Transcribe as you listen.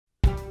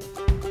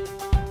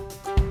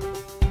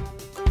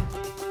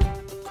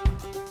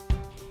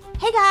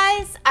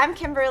I'm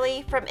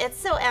Kimberly from It's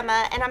So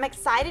Emma, and I'm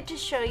excited to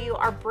show you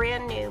our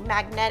brand new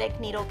magnetic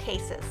needle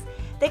cases.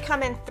 They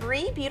come in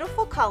 3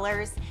 beautiful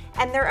colors,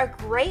 and they're a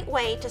great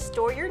way to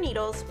store your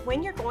needles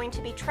when you're going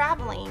to be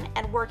traveling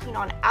and working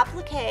on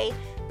applique,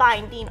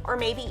 binding, or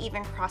maybe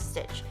even cross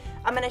stitch.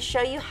 I'm going to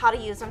show you how to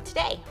use them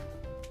today.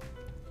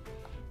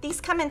 These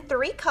come in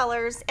 3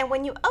 colors, and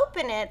when you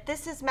open it,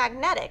 this is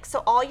magnetic,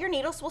 so all your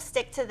needles will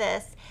stick to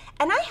this.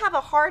 And I have a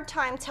hard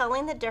time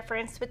telling the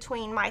difference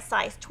between my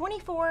size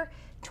 24,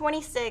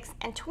 26,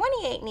 and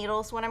 28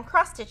 needles when I'm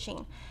cross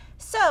stitching.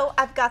 So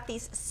I've got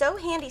these So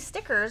Handy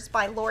stickers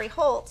by Lori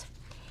Holt,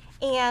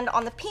 and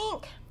on the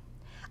pink,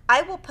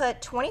 I will put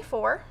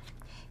 24.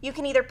 You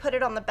can either put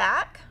it on the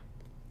back,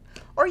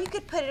 or you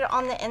could put it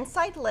on the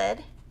inside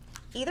lid,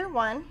 either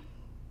one.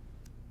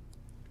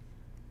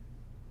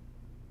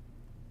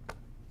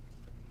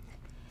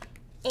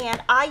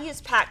 And I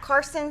use Pat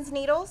Carson's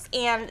needles,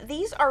 and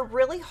these are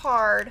really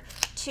hard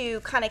to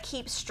kind of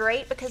keep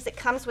straight because it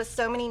comes with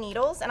so many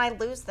needles and I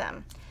lose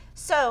them.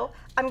 So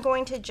I'm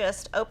going to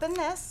just open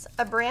this,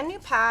 a brand new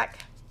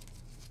pack,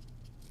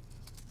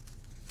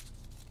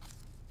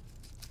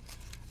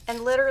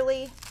 and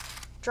literally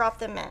drop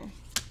them in.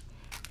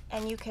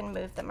 And you can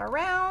move them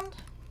around,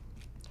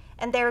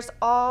 and there's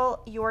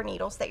all your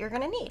needles that you're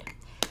going to need.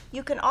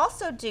 You can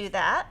also do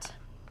that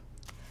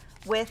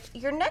with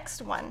your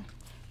next one.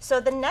 So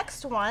the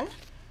next one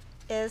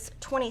is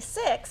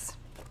 26.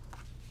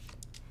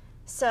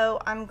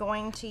 So I'm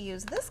going to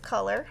use this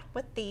color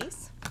with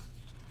these,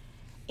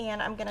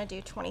 and I'm going to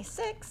do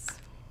 26.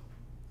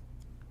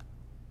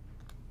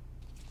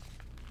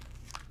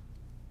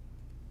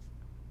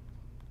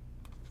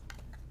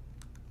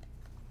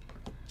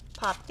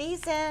 Pop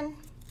these in.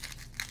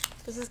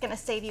 This is going to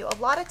save you a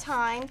lot of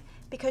time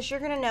because you're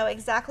going to know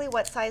exactly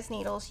what size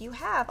needles you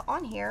have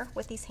on here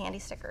with these handy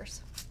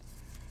stickers.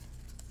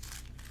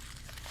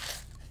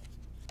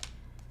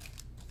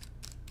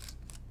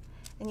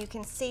 And you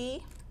can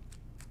see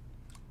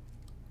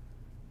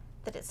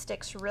that it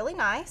sticks really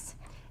nice,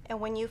 and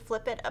when you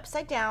flip it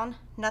upside down,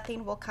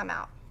 nothing will come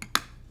out.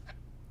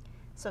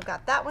 So I've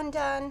got that one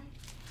done,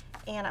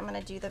 and I'm going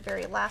to do the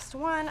very last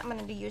one. I'm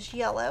going to use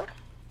yellow,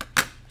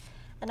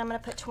 and I'm going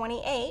to put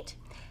 28.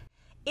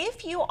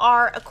 If you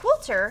are a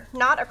quilter,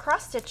 not a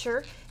cross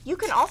stitcher, you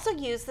can also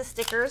use the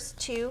stickers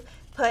to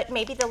put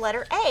maybe the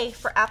letter A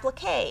for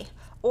applique,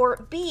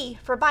 or B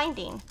for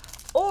binding,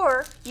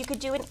 or you could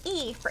do an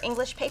E for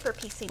English paper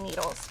piecing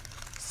needles.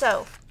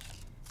 So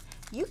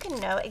you can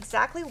know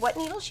exactly what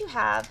needles you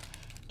have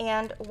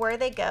and where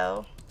they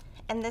go,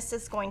 and this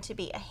is going to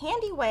be a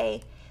handy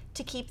way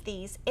to keep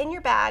these in your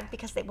bag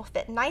because they will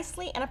fit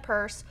nicely in a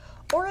purse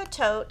or a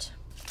tote.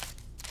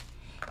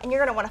 And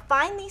you're going to want to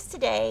find these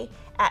today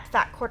at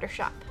Fat Quarter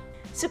Shop.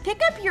 So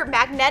pick up your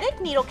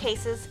magnetic needle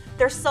cases.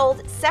 They're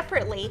sold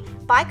separately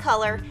by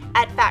color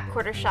at Fat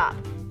Quarter Shop.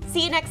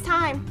 See you next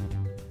time.